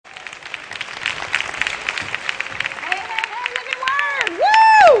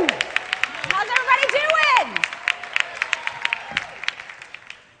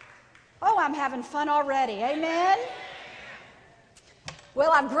having fun already. Amen? Well,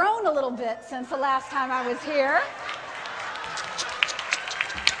 I've grown a little bit since the last time I was here.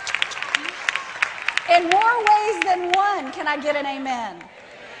 In more ways than one, can I get an amen?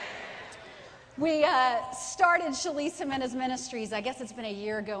 We started Shalisa Jimenez Ministries, I guess it's been a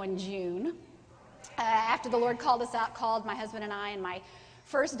year ago in June. After the Lord called us out, called my husband and I and my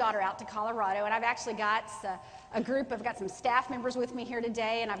first daughter out to Colorado. And I've actually got a group, I've got some staff members with me here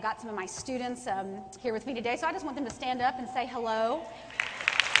today, and I've got some of my students here with me today. So I just want them to stand up and say hello.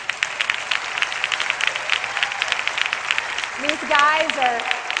 These guys are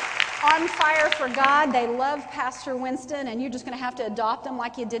on fire for God. They love Pastor Winston, and you're just going to have to adopt them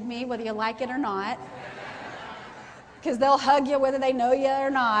like you did me, whether you like it or not. Because they'll hug you whether they know you or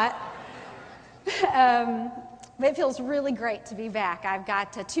not. It feels really great to be back. I've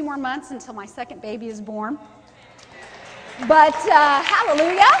got 2 more months until my second baby is born. But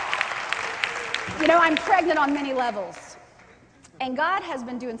hallelujah. You know, I'm pregnant on many levels. And God has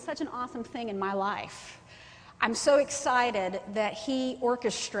been doing such an awesome thing in my life. I'm so excited that He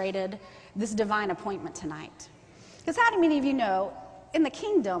orchestrated this divine appointment tonight. Because how many of you know, in the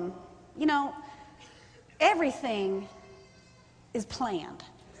kingdom, you know, everything is planned.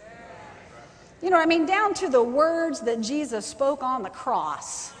 You know what I mean? Down to the words that Jesus spoke on the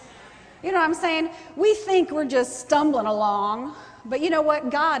cross. You know what I'm saying? We think we're just stumbling along, but you know what?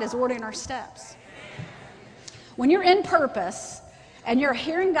 God is ordering our steps. When you're in purpose and you're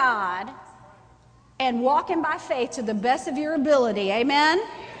hearing God and walking by faith to the best of your ability, amen?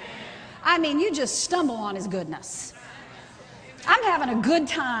 I mean, you just stumble on His goodness. I'm having a good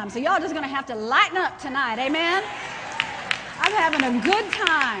time, so y'all just going to have to lighten up tonight, amen? I'm having a good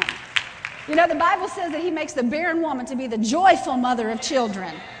time. You know, the Bible says that He makes the barren woman to be the joyful mother of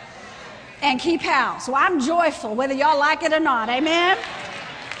children and keep house. So I'm joyful, whether y'all like it or not. Amen?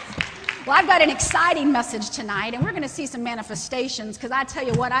 Well, I've got an exciting message tonight, and we're going to see some manifestations, because I tell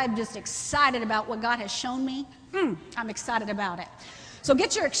you what, I'm just excited about what God has shown me. I'm excited about it. So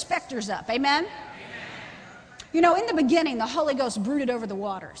get your expectors up. Amen? You know, in the beginning, the Holy Ghost brooded over the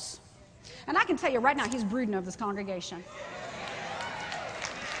waters. And I can tell you right now, He's brooding over this congregation.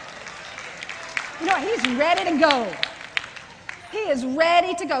 You know, He's ready to go. He is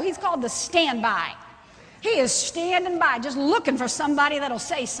ready to go. He's called the standby. He is standing by, just looking for somebody that'll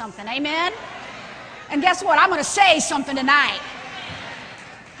say something. Amen? And guess what? I'm going to say something tonight.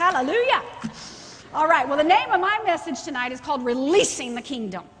 Hallelujah. All right. Well, the name of my message tonight is called Releasing the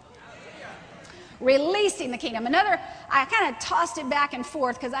Kingdom. Releasing the Kingdom. I kind of tossed it back and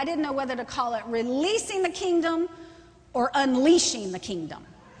forth because I didn't know whether to call it Releasing the Kingdom or Unleashing the Kingdom.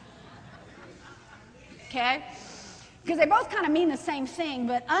 Okay? Because they both kind of mean the same thing,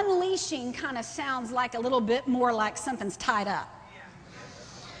 but unleashing kind of sounds like a little bit more like something's tied up.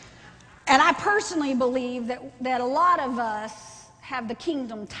 And I personally believe that a lot of us have the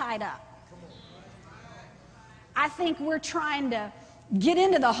kingdom tied up. I think we're trying to get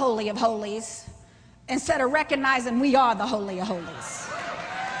into the Holy of Holies instead of recognizing we are the Holy of Holies.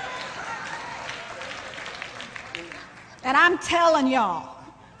 And I'm telling y'all,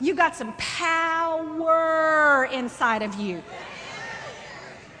 you got some power inside of you.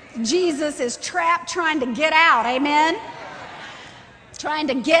 Jesus is trapped trying to get out. Amen? Trying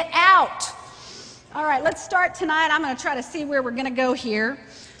to get out. All right, let's start tonight. I'm going to try to see where we're going to go here.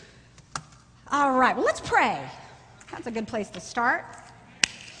 All right, well, let's pray. That's a good place to start.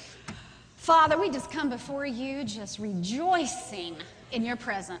 Father, we just come before you just rejoicing in your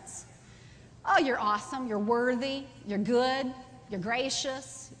presence. Oh, you're awesome. You're worthy. You're good. You're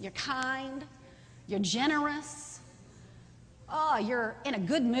gracious, you're kind, you're generous. Oh, you're in a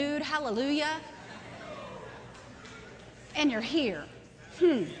good mood, hallelujah. And you're here,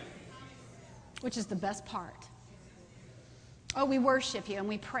 which is the best part. Oh, we worship you and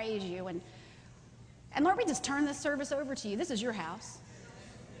we praise you. And Lord, we just turn this service over to you. This is your house.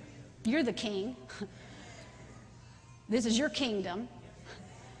 You're the king. This is your kingdom.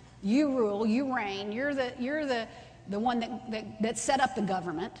 You rule, you reign. You're the one that set up the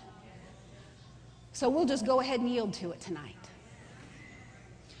government. So we'll just go ahead and yield to it tonight.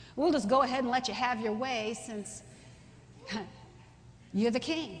 We'll just go ahead and let you have your way, since you're the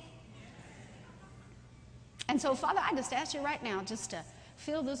king. And so, Father, I just ask you right now just to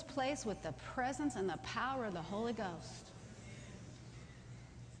fill this place with the presence and the power of the Holy Ghost.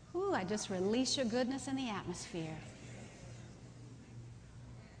 Ooh, I just release your goodness in the atmosphere.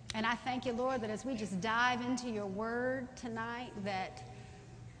 And I thank you, Lord, that as we just dive into your word tonight, that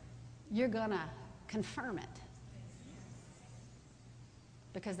you're going to confirm it.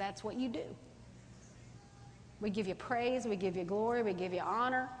 Because that's what you do. We give you praise, we give you glory, we give you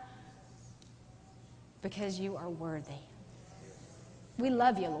honor. because you are worthy. We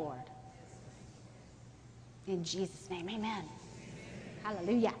love you, Lord. In Jesus' name, amen.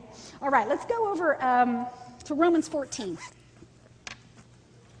 Hallelujah. All right, let's go over to Romans 14.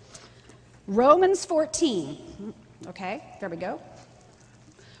 Romans 14. Okay, there we go.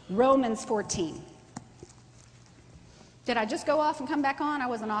 Romans 14. Did I just go off and come back on? I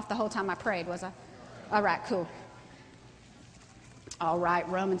wasn't off the whole time I prayed, was I? All right, cool. All right,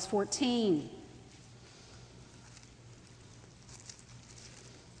 Romans 14.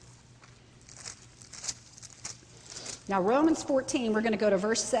 Now, Romans 14, we're going to go to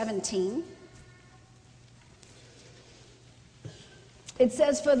verse 17. It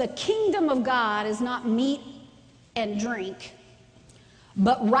says, "For the kingdom of God is not meat and drink,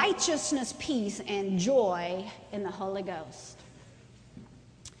 but righteousness, peace, and joy in the Holy Ghost."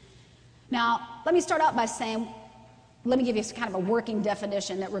 Now, let me start out by saying, let me give you kind of a working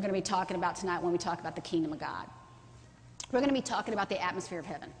definition that we're going to be talking about tonight when we talk about the kingdom of God. We're going to be talking about the atmosphere of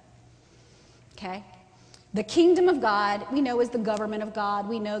heaven. Okay? The kingdom of God, we know, is the government of God.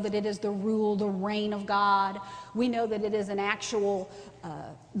 We know that it is the rule, the reign of God. We know that it is an actual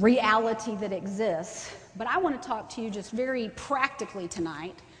reality that exists. But I want to talk to you just very practically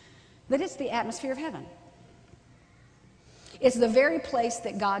tonight that it's the atmosphere of heaven. It's the very place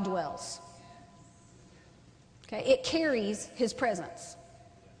that God dwells. Okay? It carries his presence.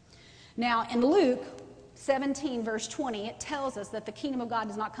 Now, in Luke 17, verse 20, it tells us that the kingdom of God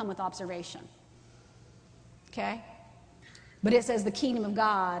does not come with observation. Okay? But it says the kingdom of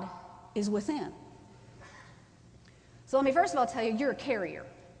God is within. So let me first of all tell you, you're a carrier.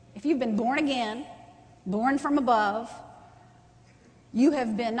 If you've been born again, born from above, you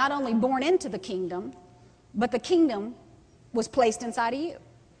have been not only born into the kingdom, but the kingdom was placed inside of you.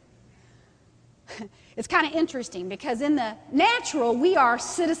 It's kind of interesting because in the natural, we are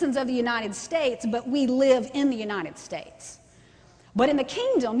citizens of the United States, but we live in the United States. But in the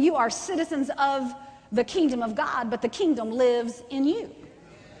kingdom, you are citizens of the kingdom of God, but the kingdom lives in you.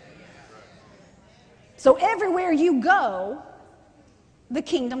 So everywhere you go, the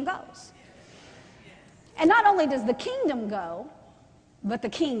kingdom goes. And not only does the kingdom go, but the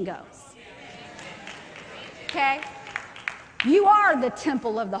king goes. Okay? You are the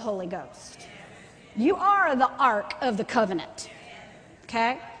temple of the Holy Ghost. You are the ark of the covenant.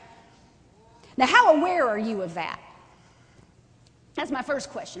 Okay? Now, how aware are you of that? That's my first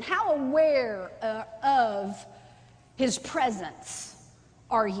question. How aware of his presence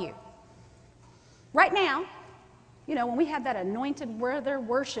are you? Right now, you know, when we have that anointed where they're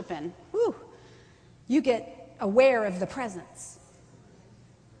worshiping, whew, you get aware of the presence.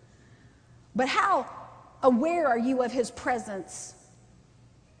 But how aware are you of his presence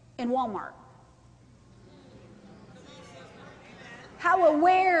in Walmart? How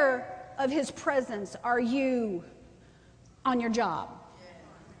aware of his presence are you on your job?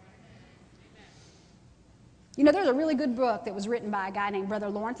 You know, there's a really good book that was written by a guy named Brother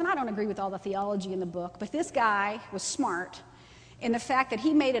Lawrence, and I don't agree with all the theology in the book, but this guy was smart in the fact that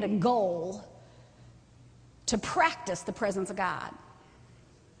he made it a goal to practice the presence of God.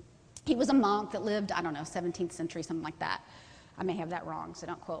 He was a monk that lived, 17th century, something like that. I may have that wrong, so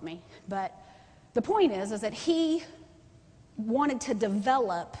don't quote me. But the point is that he wanted to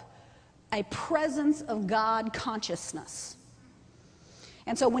develop a presence of God consciousness.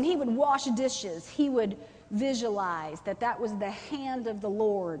 And so when he would wash dishes, he would visualize that was the hand of the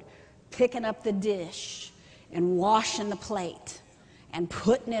Lord picking up the dish and washing the plate and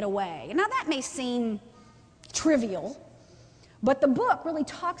putting it away. And now that may seem trivial, but the book really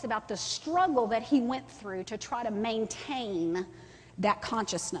talks about the struggle that he went through to try to maintain that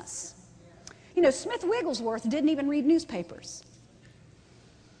consciousness. You know, Smith Wigglesworth didn't even read newspapers.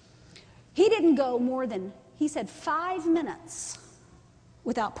 He didn't go more than, he said, 5 minutes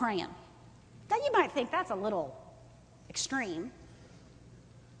without praying. Now, you might think that's a little extreme,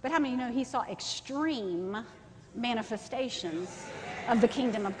 but how many of you know he saw extreme manifestations of the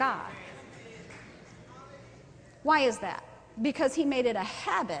kingdom of God? Why is that? Because he made it a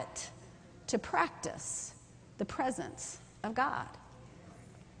habit to practice the presence of God.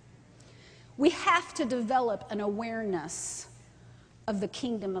 We have to develop an awareness of the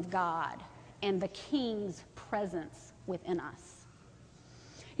kingdom of God and the king's presence within us.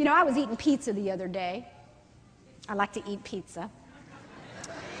 You know, I was eating pizza the other day. I like to eat pizza.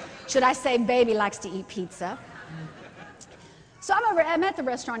 Should I say baby likes to eat pizza? So I'm at the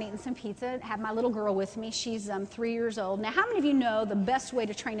restaurant eating some pizza, have my little girl with me. She's 3 years old. Now, how many of you know the best way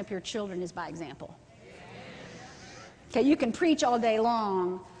to train up your children is by example? Okay, you can preach all day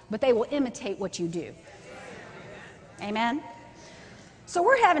long, but they will imitate what you do. Amen? So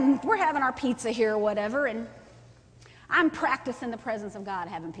we're having our pizza here or whatever, and I'm practicing the presence of God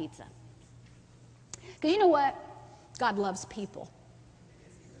having pizza. Because you know what? God loves people.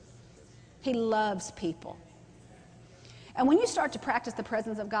 He loves people. And when you start to practice the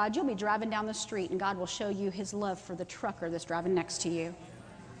presence of God, you'll be driving down the street and God will show you his love for the trucker that's driving next to you.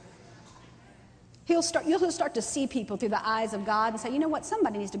 You'll start to see people through the eyes of God and say, you know what?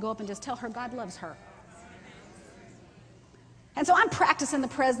 Somebody needs to go up and just tell her God loves her. And so I'm practicing the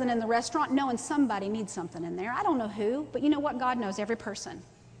present in the restaurant, knowing somebody needs something in there. I don't know who, but you know what? God knows every person.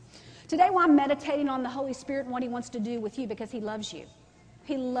 Today, while I'm meditating on the Holy Spirit and what he wants to do with you, because he loves you.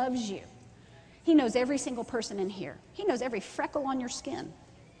 He loves you. He knows every single person in here. He knows every freckle on your skin.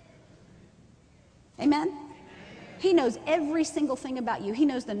 Amen? He knows every single thing about you. He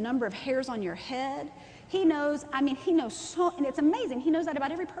knows the number of hairs on your head. He knows so, and it's amazing. He knows that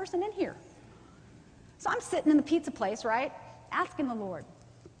about every person in here. So I'm sitting in the pizza place, right? Asking the Lord,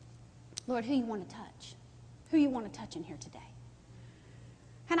 Lord, who you want to touch? Who you want to touch in here today?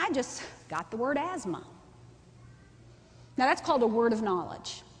 And I just got the word asthma. Now that's called a word of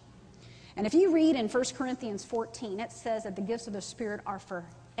knowledge. And if you read in 1 Corinthians 14, it says that the gifts of the Spirit are for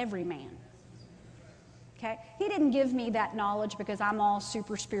every man. Okay? He didn't give me that knowledge because I'm all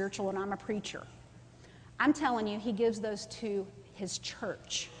super spiritual and I'm a preacher. I'm telling you, he gives those to his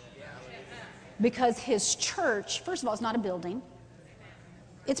church. Because his church, first of all, it's not a building.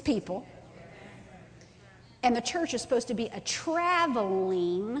 It's people. And the church is supposed to be a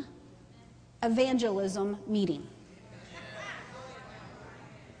traveling evangelism meeting.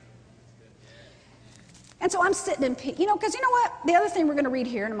 And so I'm sitting in, because you know what? The other thing we're going to read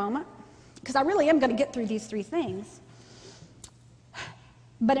here in a moment, because I really am going to get through these three things.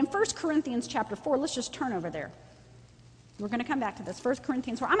 But in 1 Corinthians chapter 4, let's just turn over there. We're going to come back to this. 1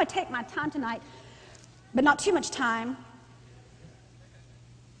 Corinthians 4. I'm going to take my time tonight, but not too much time.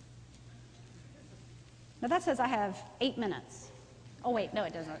 Now that says I have 8 minutes. Oh, wait, no,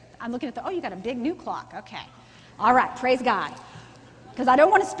 it doesn't. I'm looking at you got a big new clock. Okay. All right, praise God. Because I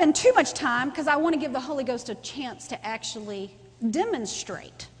don't want to spend too much time, because I want to give the Holy Ghost a chance to actually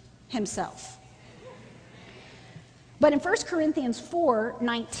demonstrate himself. But in 1 Corinthians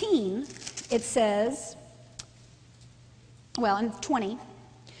 4:19, it says, in 20,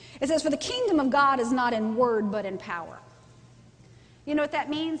 it says, for the kingdom of God is not in word, but in power. You know what that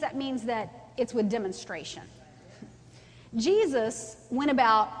means? That means that it's with demonstration. Jesus went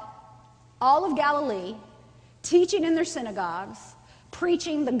about all of Galilee, teaching in their synagogues,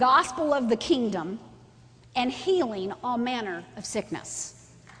 preaching the gospel of the kingdom, and healing all manner of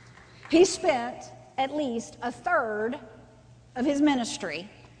sickness. He spent at least a third of his ministry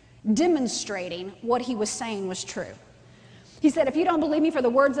demonstrating what he was saying was true. He said, if you don't believe me for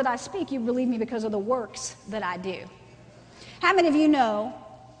the words that I speak, you believe me because of the works that I do. How many of you know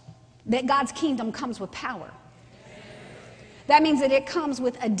that God's kingdom comes with power? That means that it comes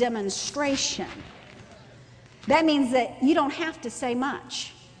with a demonstration. That means that you don't have to say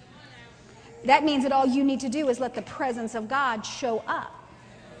much. That means that all you need to do is let the presence of God show up.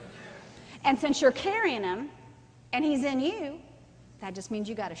 And since you're carrying him and he's in you, that just means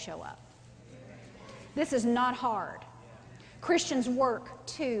you got to show up. This is not hard. Christians work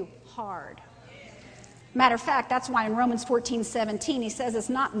too hard. Matter of fact, that's why in Romans 14:17 he says it's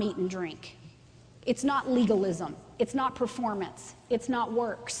not meat and drink. It's not legalism. It's not performance. It's not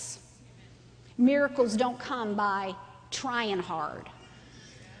works. Miracles don't come by trying hard.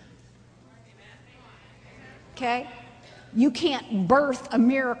 Okay? You can't birth a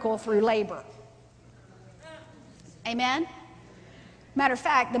miracle through labor. Amen? Matter of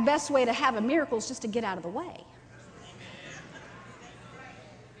fact, the best way to have a miracle is just to get out of the way.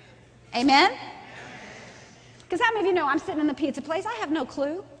 Amen? Because how many of you know I'm sitting in the pizza place? I have no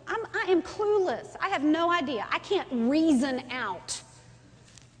clue. I am clueless. I have no idea. I can't reason out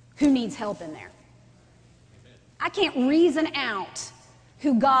who needs help in there. I can't reason out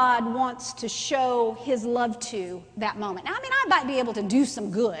who God wants to show his love to that moment. Now, I might be able to do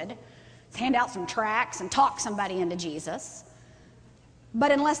some good, hand out some tracts and talk somebody into Jesus.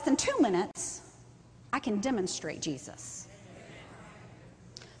 But in less than 2 minutes, I can demonstrate Jesus.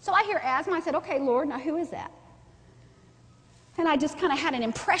 So I hear asthma. I said, okay, Lord, now who is that? And I just kind of had an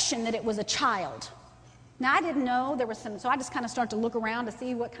impression that it was a child. Now, I didn't know there was some, so I just kind of started to look around to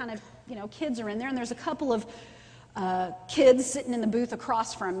see what kind of, kids are in there. And there's a couple of kids sitting in the booth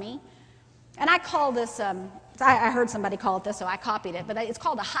across from me. And I call this, I heard somebody call it this, so I copied it, but it's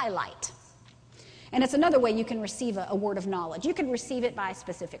called a highlight. And it's another way you can receive a word of knowledge. You can receive it by a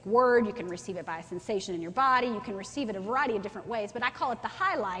specific word. You can receive it by a sensation in your body. You can receive it a variety of different ways. But I call it the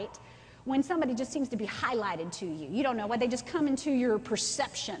highlight, when somebody just seems to be highlighted to you. You don't know why, they just come into your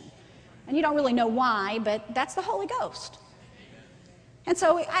perception. And you don't really know why, but that's the Holy Ghost. And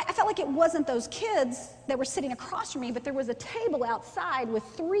so I felt like it wasn't those kids that were sitting across from me, but there was a table outside with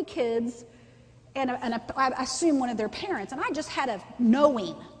 3 kids and I assume one of their parents. And I just had a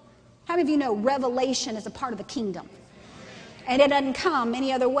knowing. How many of you know revelation is a part of the kingdom? And it doesn't come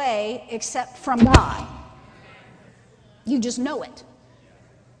any other way except from God. You just know it.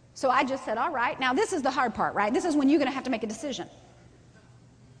 So I just said, all right. Now this is the hard part, right? This is when you're going to have to make a decision.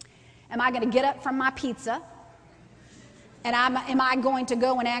 Am I going to get up from my pizza? And am I going to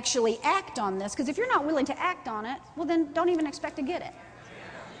go and actually act on this? Because if you're not willing to act on it, well, then don't even expect to get it.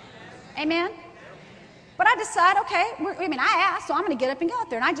 Amen? But I decide, okay, I asked, so I'm going to get up and go out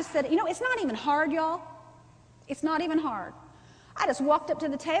there. And I just said, it's not even hard, y'all. It's not even hard. I just walked up to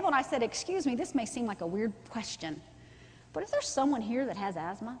the table and I said, excuse me, this may seem like a weird question, but is there someone here that has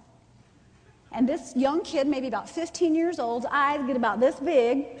asthma? And this young kid, maybe about 15 years old, eyes get about this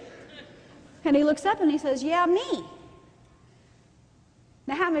big, and he looks up and he says, yeah, me.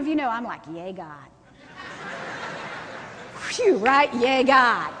 Now, how many of you know I'm like, yay, God. Phew, right? Yay,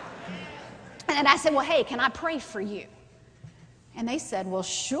 God. And I said, well, hey, can I pray for you? And they said, well,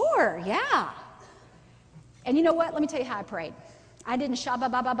 sure, yeah. And you know what? Let me tell you how I prayed. I didn't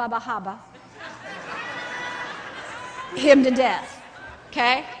shabba-ba-ba-ba-ba-haba him to death,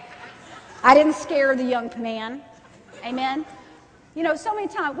 okay? I didn't scare the young man. Amen? So many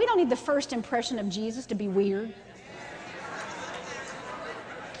times, we don't need the first impression of Jesus to be weird.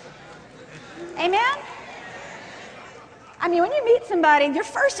 Amen? When you meet somebody, your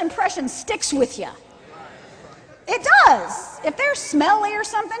first impression sticks with you. It does. If they're smelly or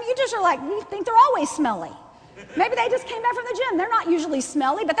something, you just are like, you think they're always smelly. Maybe they just came back from the gym. They're not usually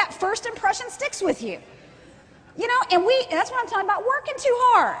smelly, but that first impression sticks with you. And that's what I'm talking about, working too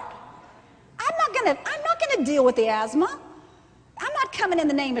hard. I'm not gonna deal with the asthma. I'm not coming in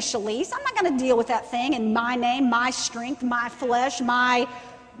the name of Shalice. I'm not gonna deal with that thing in my name, my strength, my flesh, my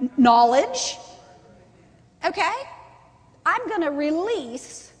knowledge. Okay? I'm going to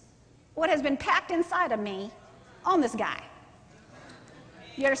release what has been packed inside of me on this guy.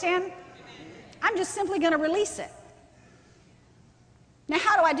 You understand? I'm just simply going to release it. Now,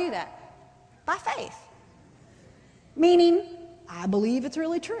 how do I do that? By faith. Meaning, I believe it's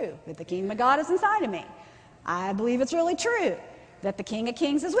really true that the kingdom of God is inside of me. I believe it's really true that the King of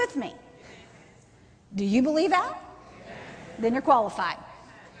Kings is with me. Do you believe that? Then you're qualified.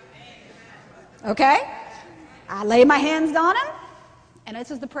 Okay? I lay my hands on him, and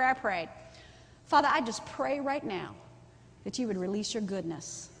this is the prayer I prayed. Father, I just pray right now that you would release your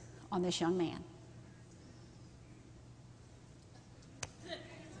goodness on this young man.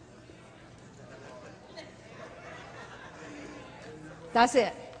 That's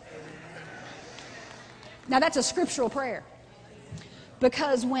it. Now that's a scriptural prayer.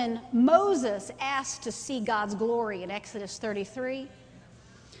 Because when Moses asked to see God's glory in Exodus 33,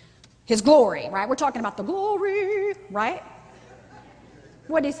 his glory, right? We're talking about the glory, right?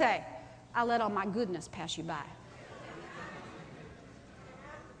 What did he say? I let all my goodness pass you by.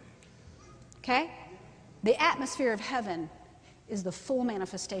 Okay? The atmosphere of heaven is the full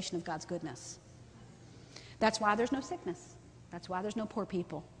manifestation of God's goodness. That's why there's no sickness. That's why there's no poor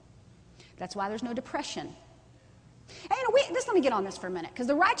people. That's why there's no depression. And just let me get on this for a minute, because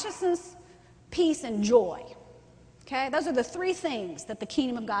the righteousness, peace, and joy, okay, those are the 3 things that the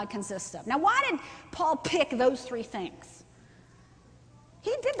kingdom of God consists of. Now, why did Paul pick those 3 things?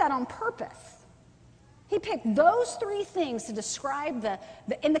 He did that on purpose. He picked those 3 things to describe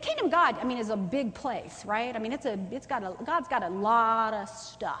and the kingdom of God, is a big place, right? God's got a lot of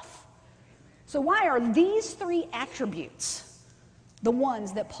stuff. So why are these 3 attributes the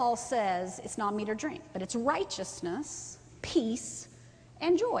ones that Paul says it's not meat or drink? But it's righteousness, peace,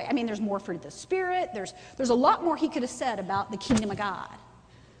 and joy. There's more fruit of the Spirit. There's a lot more he could have said about the kingdom of God.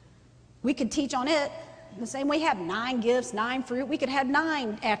 We could teach on it the same way we have 9 gifts, 9 fruit. We could have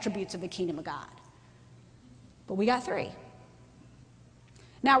 9 attributes of the kingdom of God. But we got 3.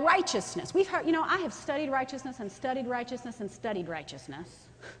 Now, righteousness. We've heard, I have studied righteousness and studied righteousness and studied righteousness.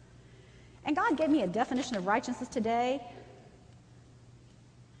 And God gave me a definition of righteousness today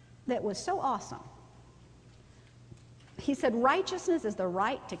that was so awesome. He said, righteousness is the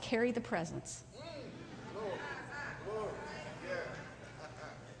right to carry the presence.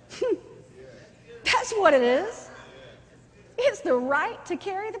 That's what it is. It's the right to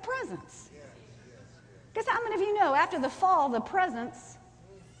carry the presence. Because how many of you know after the fall, the presence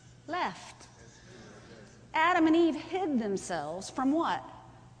left? Adam and Eve hid themselves from what?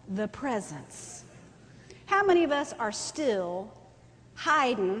 The presence. How many of us are still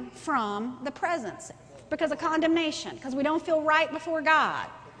hiding from the presence because of condemnation, because we don't feel right before God.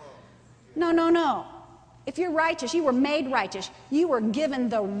 No, no, no. If you're righteous, you were made righteous. You were given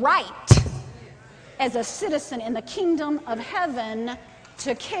the right as a citizen in the kingdom of heaven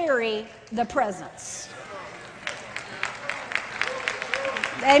to carry the presence.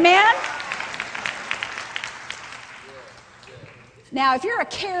 Amen? Now, if you're a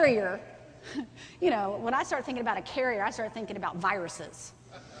carrier, when I start thinking about a carrier, I start thinking about viruses.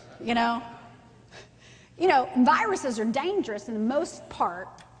 Viruses are dangerous in the most part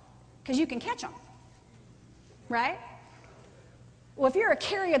because you can catch them, right? Well, if you're a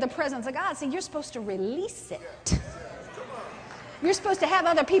carrier of the presence of God, see, you're supposed to release it. You're supposed to have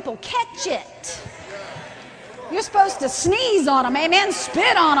other people catch it. You're supposed to sneeze on them, amen,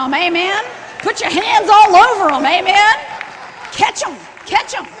 spit on them, amen, put your hands all over them, amen, catch them,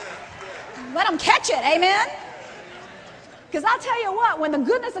 let them catch it, amen. Because I'll tell you what, when the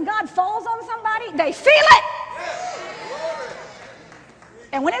goodness of God falls on somebody, they feel it.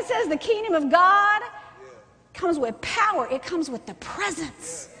 And when it says the kingdom of God comes with power, it comes with the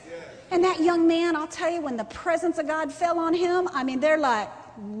presence. And that young man, I'll tell you, when the presence of God fell on him, I mean, they're like,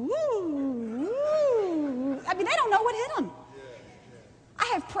 woo, woo. I mean, they don't know what hit them. I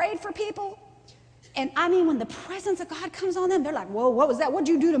have prayed for people, and I mean, when the presence of God comes on them, they're like, whoa, what was that? What'd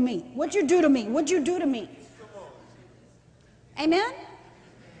you do to me? What'd you do to me? What'd you do to me? Amen?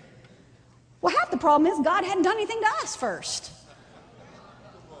 Well, half the problem is God hadn't done anything to us first.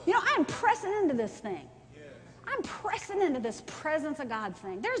 I'm pressing into this thing. I'm pressing into this presence of God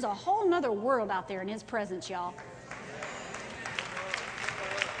thing. There's a whole nother world out there in His presence, y'all.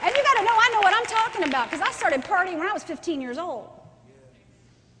 And you got to know, I know what I'm talking about because I started partying when I was 15 years old.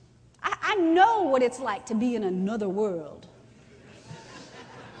 I know what it's like to be in another world.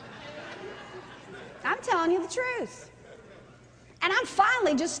 I'm telling you the truth. And I'm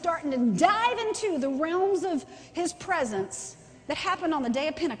finally just starting to dive into the realms of His presence that happened on the day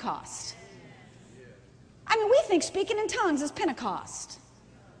of Pentecost. I mean, we think speaking in tongues is Pentecost.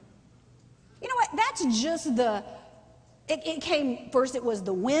 You know what? That's just it came, first it was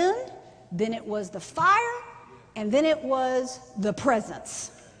the wind, then it was the fire, and then it was the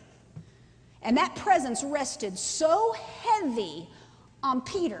presence. And that presence rested so heavy on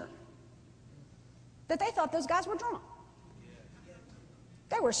Peter that they thought those guys were drunk.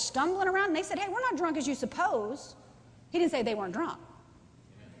 They were stumbling around, and they said, hey, we're not drunk as you suppose. He didn't say they weren't drunk.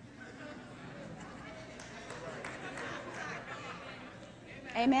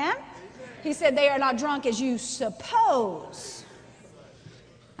 Amen? He said they are not drunk as you suppose.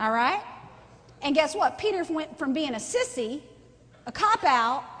 All right? And guess what? Peter went from being a sissy, a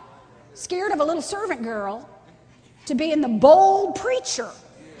cop-out, scared of a little servant girl, to being the bold preacher.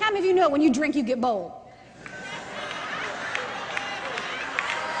 How many of you know when you drink, you get bold?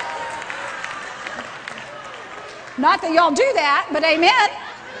 Not that y'all do that, but amen.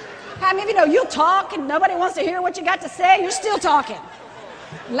 How many of you know you'll talk and nobody wants to hear what you got to say? You're still talking.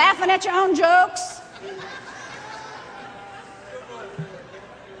 Laughing at your own jokes.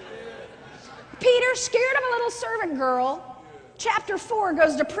 Peter, scared of a little servant girl, chapter 4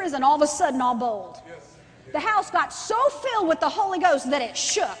 goes to prison, all of a sudden all bold. The house got so filled with the Holy Ghost that it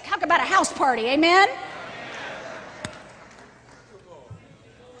shook. Talk about a house party, amen?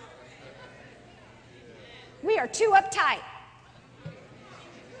 We are too uptight.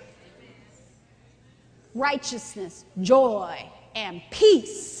 Righteousness, joy, and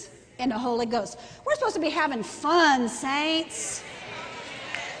peace in the Holy Ghost. We're supposed to be having fun, saints.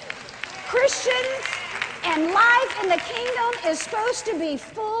 Christians and life in the kingdom is supposed to be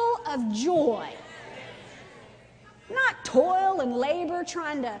full of joy. Not toil and labor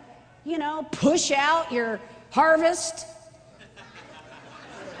trying to, push out your harvest.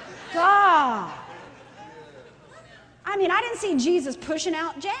 God. I mean, I didn't see Jesus pushing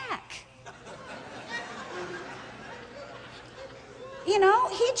out Jack.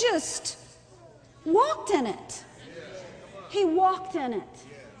 He just walked in it. He walked in it.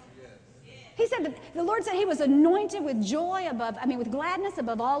 He said that the Lord said He was anointed with joy with gladness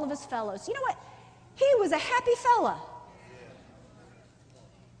above all of His fellows. You know what? He was a happy fella.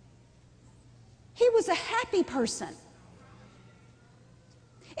 He was a happy person.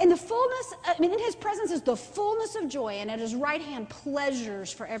 In the fullness, in His presence is the fullness of joy, and at His right hand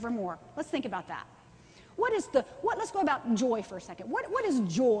pleasures forevermore. Let's think about that. Let's go about joy for a second. What is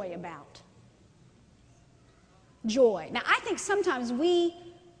joy about? Joy. Now, I think sometimes we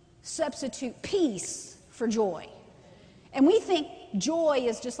substitute peace for joy. And we think joy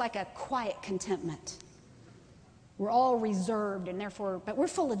is just like a quiet contentment. We're all reserved and therefore, but we're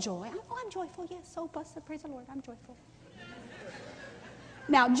full of joy. I'm joyful, yes, so blessed, praise the Lord, I'm joyful.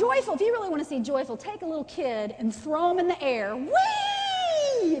 Now, joyful, if you really want to see joyful, take a little kid and throw him in the air.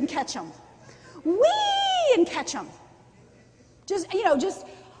 Whee! And catch him. Whee! And catch him.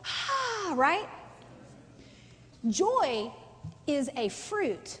 Right? Joy is a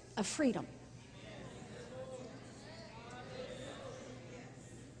fruit of freedom.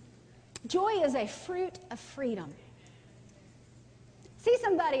 Joy is a fruit of freedom. See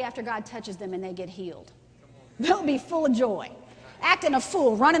somebody after God touches them and they get healed. They'll be full of joy, acting a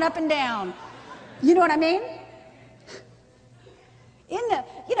fool, running up and down. You know what I mean?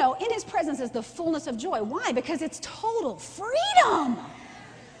 In his presence is the fullness of joy. Why? Because it's total freedom.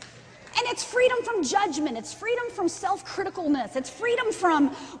 And it's freedom from judgment. It's freedom from self-criticalness. It's freedom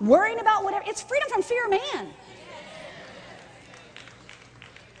from worrying about whatever. It's freedom from fear of man.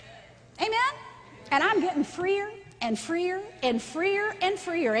 Amen? And I'm getting freer and freer and freer and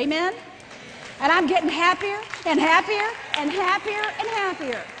freer. Amen? And I'm getting happier and happier and happier and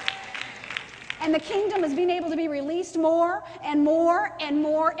happier. And the kingdom is being able to be released more and more and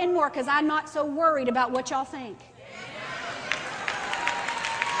more and more because I'm not so worried about what y'all think.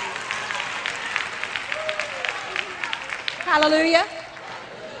 Hallelujah.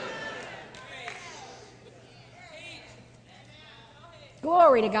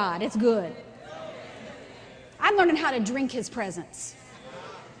 Glory to God. It's good. I'm learning how to drink his presence.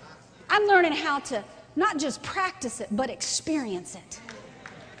 I'm learning how to not just practice it, but experience it.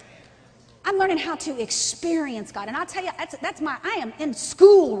 I'm learning how to experience God. And I'll tell you, I am in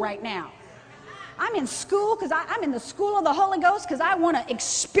school right now. I'm in school because I'm in the school of the Holy Ghost because I want to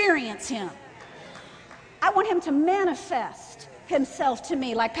experience him. I want him to manifest himself to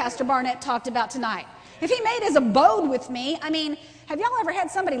me like Pastor Barnett talked about tonight. If he made his abode with me, have y'all ever had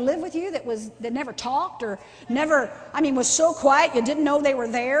somebody live with you that never talked or was so quiet you didn't know they were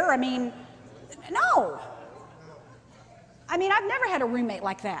there? No. I've never had a roommate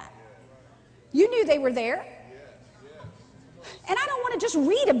like that. You knew they were there. And I don't want to just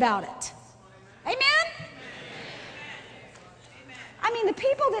read about it. Amen? The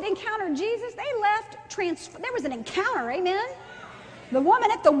people that encountered Jesus, they left there was an encounter, amen? The woman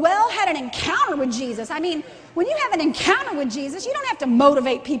at the well had an encounter with Jesus. When you have an encounter with Jesus, you don't have to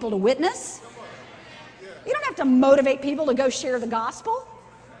motivate people to witness. You don't have to motivate people to go share the gospel.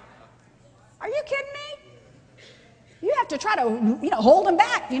 Are you kidding me? You have to try to, hold them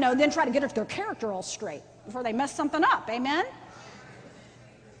back, then try to get their character all straight before they mess something up, amen?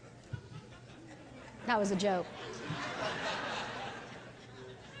 That was a joke.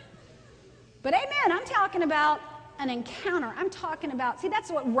 But amen, I'm talking about an encounter. I'm talking about, that's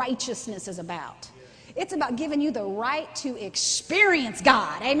what righteousness is about. It's about giving you the right to experience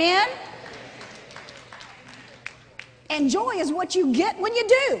God. Amen? And joy is what you get when you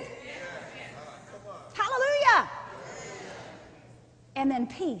do. Hallelujah. And then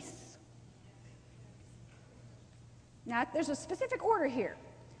peace. Now, there's a specific order here.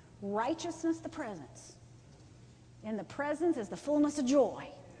 Righteousness, the presence. In the presence is the fullness of joy.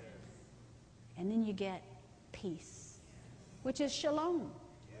 And then you get peace, which is shalom.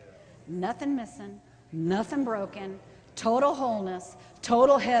 Nothing missing, nothing broken, total wholeness,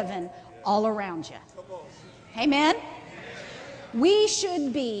 total heaven all around you. Amen? We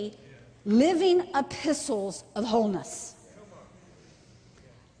should be living epistles of wholeness.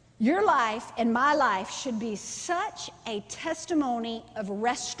 Your life and my life should be such a testimony of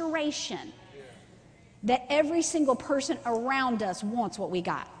restoration that every single person around us wants what we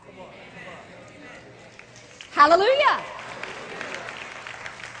got. Hallelujah.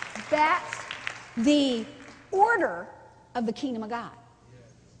 That's the order of the kingdom of God.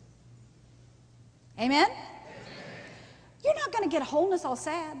 Amen? You're not going to get wholeness all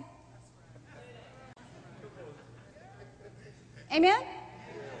sad. Amen?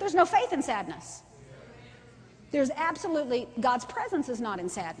 There's no faith in sadness. There's absolutely, God's presence is not in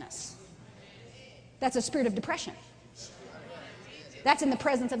sadness. That's a spirit of depression. That's in the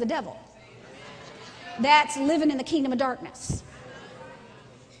presence of the devil. That's living in the kingdom of darkness.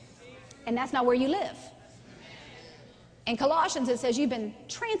 And that's not where you live. In Colossians it says you've been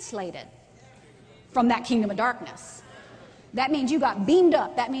translated from that kingdom of darkness. That means you got beamed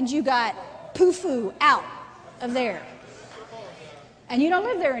up. That means you got poo-foo out of there. And you don't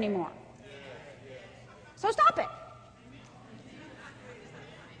live there anymore. So stop it.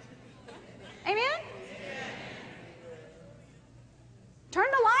 Amen? Turn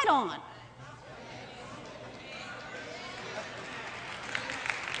the light on.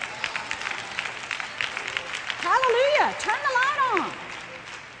 Hallelujah. Turn the light on.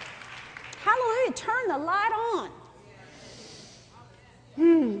 Hallelujah. Turn the light on.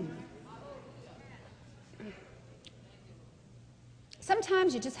 Some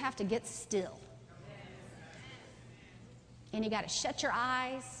sometimes you just have to get still. And you got to shut your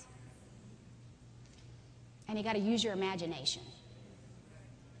eyes. And you got to use your imagination.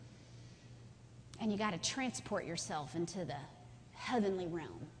 And you got to transport yourself into the heavenly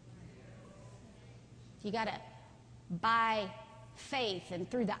realm. You got to, by faith and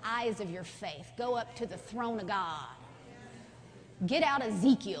through the eyes of your faith, go up to the throne of God. Get out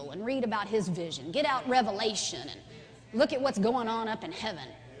Ezekiel and read about his vision. Get out Revelation and look at what's going on up in heaven.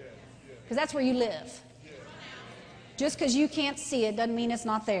 Because that's where you live. Just because you can't see it doesn't mean it's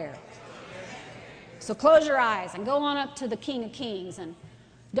not there. So close your eyes and go on up to the King of Kings and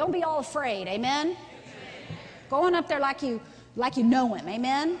don't be all afraid, amen? Go on up there like you know him,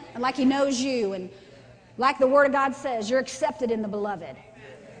 amen? And like he knows you, and like the Word of God says, you're accepted in the beloved.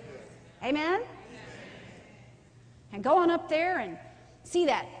 Amen? And go on up there and see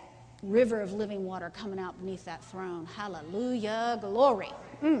that river of living water coming out beneath that throne. Hallelujah, glory.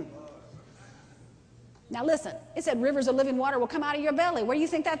 Now listen, it said rivers of living water will come out of your belly. Where do you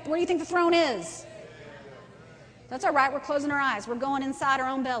think the throne is? That's all right, we're closing our eyes. We're going inside our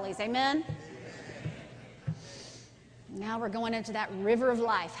own bellies, amen? Now we're going into that river of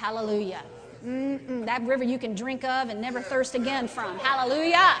life, hallelujah. That river you can drink of and never thirst again from,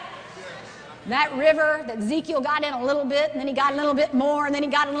 hallelujah. That river that Ezekiel got in a little bit, and then he got a little bit more, and then he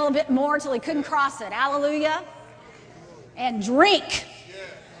got a little bit more until he couldn't cross it, hallelujah. And drink.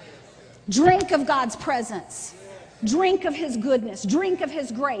 Drink of God's presence. Drink of his goodness. Drink of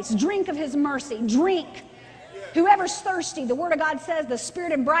his grace. Drink of his mercy. Drink. Whoever's thirsty, the Word of God says, the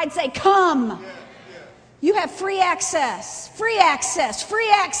Spirit and bride say, come. You have free access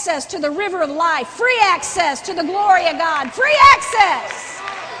to the river of life, free access to the glory of God, free access.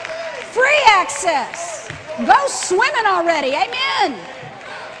 Go swimming already, amen.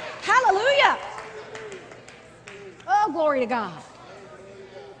 Hallelujah. Oh, glory to God.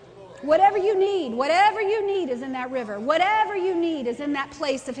 Whatever you need is in that river. Whatever you need is in that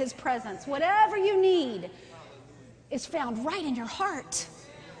place of his presence. Whatever you need is found right in your heart.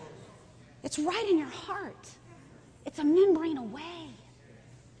 It's right in your heart. It's a membrane away.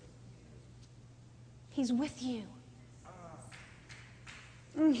 He's with you.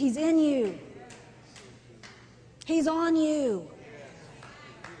 He's in you. He's on you.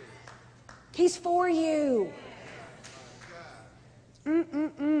 He's for you.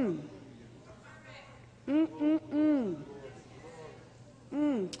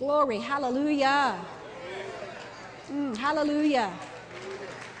 Glory, hallelujah. Hallelujah.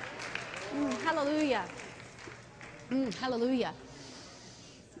 Hallelujah. Hallelujah.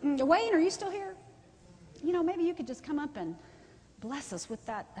 Wayne, are you still here? You know, maybe you could just come up and bless us with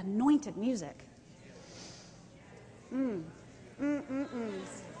that anointed music.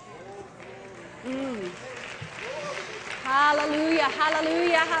 Hallelujah,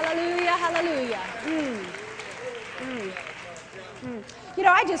 hallelujah, hallelujah, hallelujah. You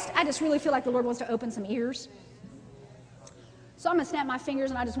know, I just really feel like the Lord wants to open some ears. So I'm going to snap my fingers,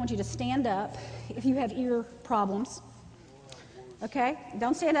 and I just want you to stand up if you have ear problems. Okay?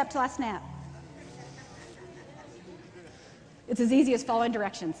 Don't stand up till I snap. It's as easy as following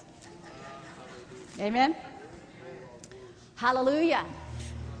directions. Amen? Hallelujah.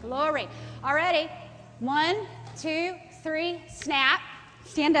 Glory. All righty. 1, 2, 3, snap.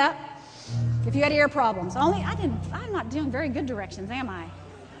 Stand up. If you had ear problems. I'm not doing very good directions, am I?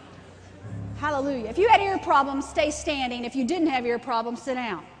 Hallelujah. If you had ear problems, stay standing. If you didn't have ear problems, sit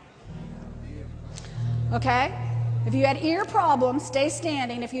down. Okay? If you had ear problems, stay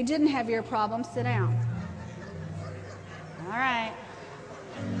standing. If you didn't have ear problems, sit down. All right.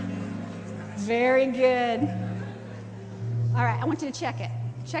 Very good. All right, I want you to check it.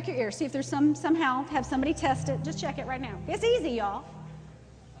 Check your ear. See if there's somehow have somebody test it. Just check it right now. It's easy, y'all.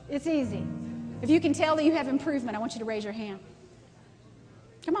 It's easy. If you can tell that you have improvement, I want you to raise your hand.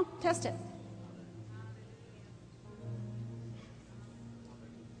 Come on, test it.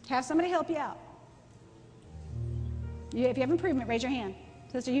 Have somebody help you out. If you have improvement, raise your hand.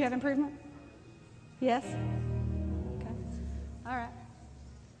 Sister, you have improvement? Yes? Okay. All right.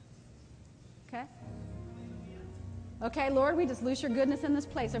 Okay. Okay, Lord, we just loose your goodness in this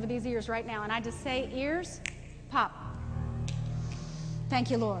place over these ears right now. And I just say, ears, pop.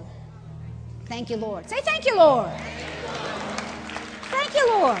 Thank you, Lord. Thank you, Lord. Say, thank you, Lord. Thank you,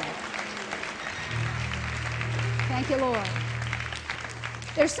 Lord. Thank you, Lord.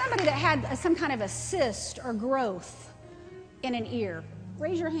 There's somebody that had some kind of a cyst or growth in an ear.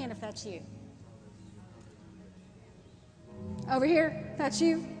 Raise your hand if that's you. Over here, that's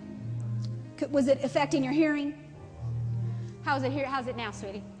you. Was it affecting your hearing? How's it here? How's it now,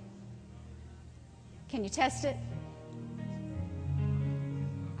 sweetie? Can you test it?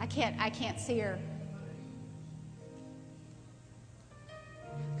 I can't see her.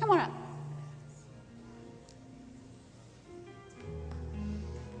 Come on up.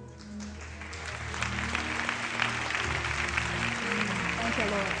 Thank you,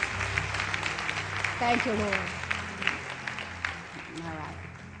 Lord. Thank you, Lord. All right.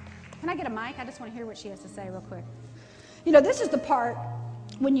 Can I get a mic? I just want to hear what she has to say real quick. You know, this is the part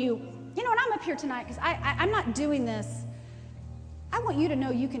when and I'm up here tonight because I'm not doing this. I want you to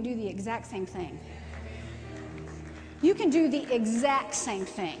know you can do the exact same thing. You can do the exact same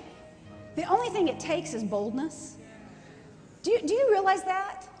thing. The only thing it takes is boldness. Do you realize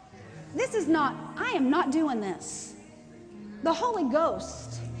that? I am not doing this. The Holy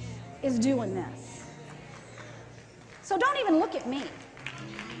Ghost is doing this. So don't even look at me.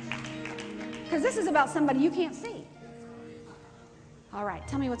 Because this is about somebody you can't see. All right,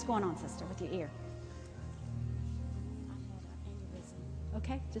 tell me what's going on, sister, with your ear. I had an aneurysm.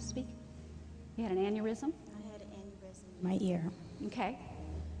 Okay, just speak. You had an aneurysm? I had an aneurysm in my ear. Okay.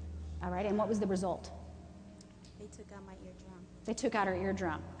 All right, and what was the result? They took out my eardrum. They took out her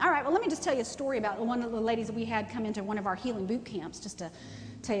eardrum. All right, well, let me just tell you a story about one of the ladies that we had come into one of our healing boot camps, just to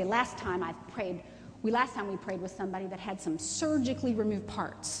tell you, last time we prayed with somebody that had some surgically removed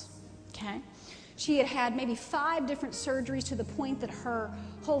parts, okay? She had had maybe 5 different surgeries to the point that her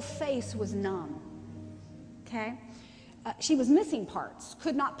whole face was numb, okay? She was missing parts,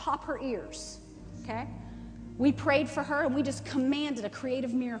 could not pop her ears, okay? We prayed for her, and we just commanded a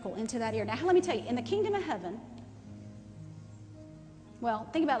creative miracle into that ear. Now, let me tell you, in the kingdom of heaven, well,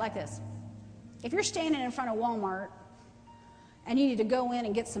 think about it like this. If you're standing in front of Walmart and you need to go in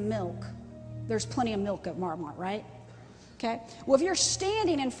and get some milk, there's plenty of milk at Walmart, right? Okay? Well, if you're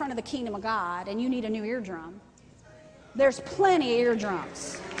standing in front of the kingdom of God and you need a new eardrum, there's plenty of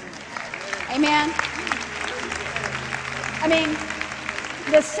eardrums. Amen? I mean,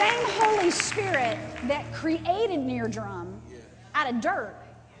 the same Holy Spirit that created an eardrum out of dirt.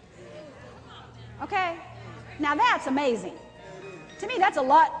 Okay? Now that's amazing. To me, that's a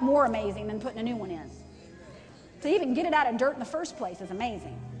lot more amazing than putting a new one in. To even get it out of dirt in the first place is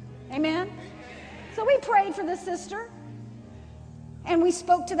amazing. Amen? So we prayed for this sister, and we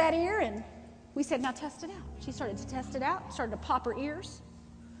spoke to that ear, and we said, now test it out. She started to test it out, started to pop her ears.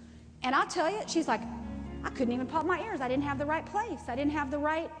 And I'll tell you, she's like, I couldn't even pop my ears. I didn't have the right place. I didn't have the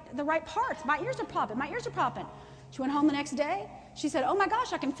right parts. My ears are popping. My ears are popping. She went home the next day. She said, oh my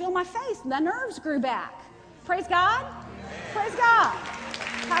gosh, I can feel my face. The nerves grew back. Praise God. Praise God.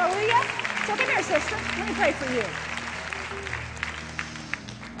 Hallelujah. So come here, sister. Let me pray for you.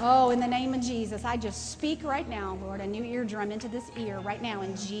 Oh, in the name of Jesus, I just speak right now, Lord, a new eardrum into this ear right now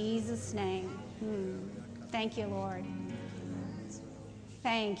in Jesus' name. Thank you, Lord.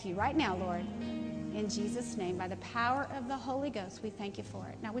 Thank you. Right now, Lord, in Jesus' name, by the power of the Holy Ghost, we thank you for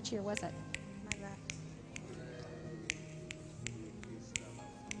it. Now, which ear was it? My left.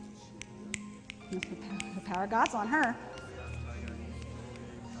 The power of God's on her.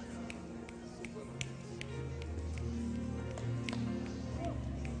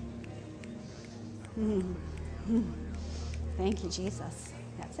 Thank you, Jesus.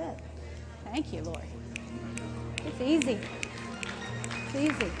 That's it. Thank you, Lord. It's easy. It's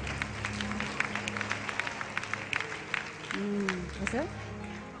easy. Is it?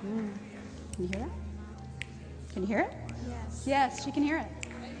 Can you hear it? Can you hear it? Yes. Yes, you can hear it.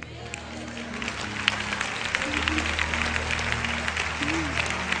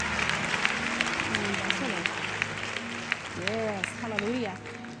 Yes, hallelujah.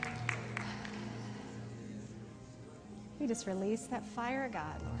 We just release that fire of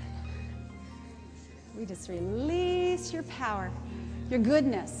God, Lord. We just release your power, your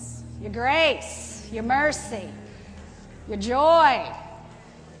goodness, your grace, your mercy, your joy.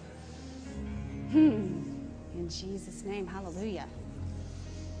 In Jesus' name, hallelujah.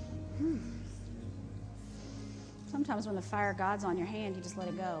 Sometimes when the fire of God's on your hand, you just let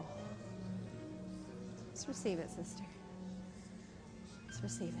it go. Just receive it, sister. Just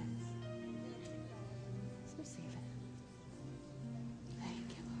receive it. Just receive it. Thank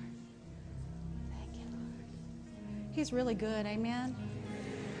you, Lord. Thank you, Lord. He's really good, amen?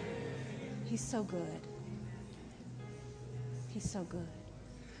 He's so good. He's so good.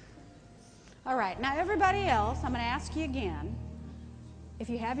 All right, now everybody else, I'm going to ask you again, if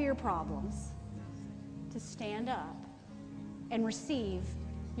you have ear problems, to stand up and receive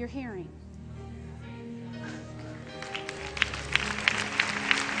your hearing.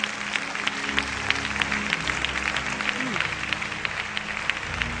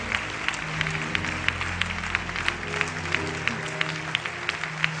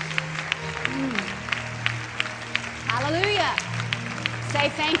 Say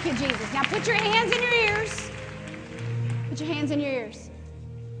thank you, Jesus. Now put your hands in your ears. Put your hands in your ears.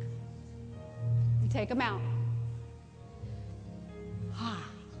 And take them out.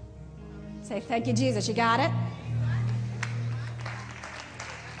 Say thank you, Jesus. You got it?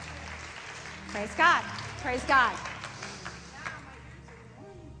 Praise God. Praise God.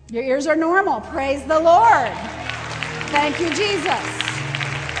 Your ears are normal. Praise the Lord. Thank you, Jesus.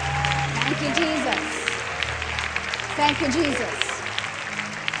 Thank you, Jesus. Thank you, Jesus.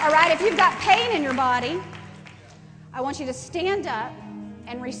 All right, if you've got pain in your body, I want you to stand up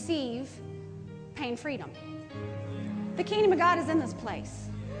and receive pain freedom. The kingdom of God is in this place.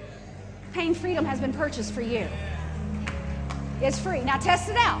 Pain freedom has been purchased for you. It's free. Now test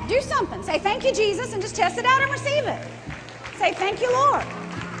it out. Do something. Say thank you, Jesus, and just test it out and receive it. Say thank you, Lord.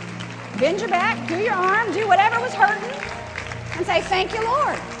 Bend your back, do your arm, do whatever was hurting, and say thank you,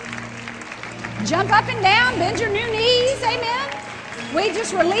 Lord. Jump up and down, bend your new knees, amen. We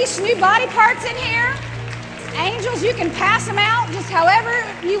just release new body parts in here. Angels, you can pass them out just however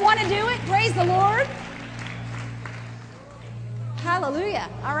you want to do it. Praise the Lord. Hallelujah.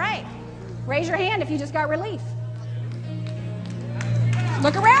 All right. Raise your hand if you just got relief.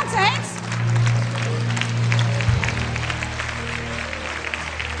 Look around, saints.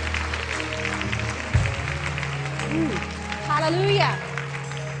 Hallelujah.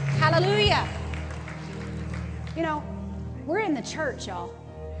 Hallelujah. You know, we're in the church, y'all.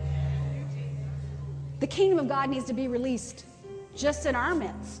 The kingdom of God needs to be released just in our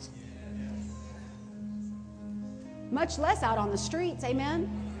midst. Much less out on the streets, amen?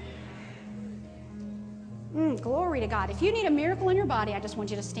 Glory to God. If you need a miracle in your body, I just want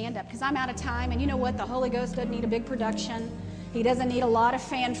you to stand up because I'm out of time. And you know what? The Holy Ghost doesn't need a big production. He doesn't need a lot of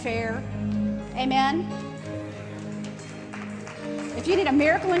fanfare. Amen? If you need a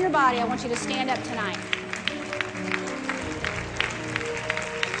miracle in your body, I want you to stand up tonight.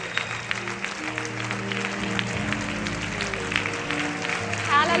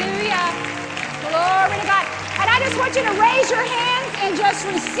 Hallelujah. Glory to God. And I just want you to raise your hands and just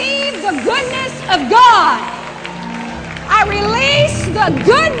receive the goodness of God. I release the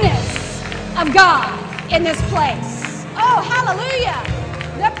goodness of God in this place. Oh, hallelujah.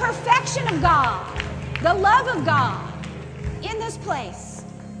 The perfection of God. The love of God in this place.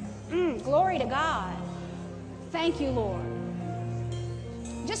 Glory to God. Thank you, Lord.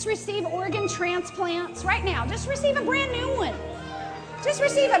 Just receive organ transplants right now. Just receive a brand new one. Just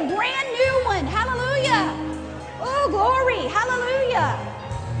receive a brand new one. Hallelujah. Oh, glory. Hallelujah.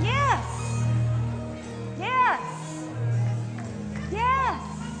 Yes. Yes. Yes.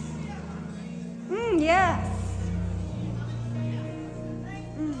 Yes.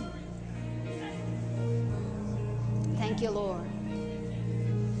 Thank you, Lord.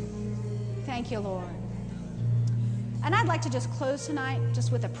 Thank you, Lord. And I'd like to just close tonight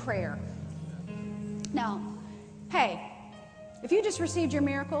just with a prayer. Now, hey, if you just received your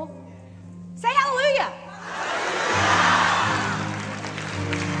miracle, say hallelujah.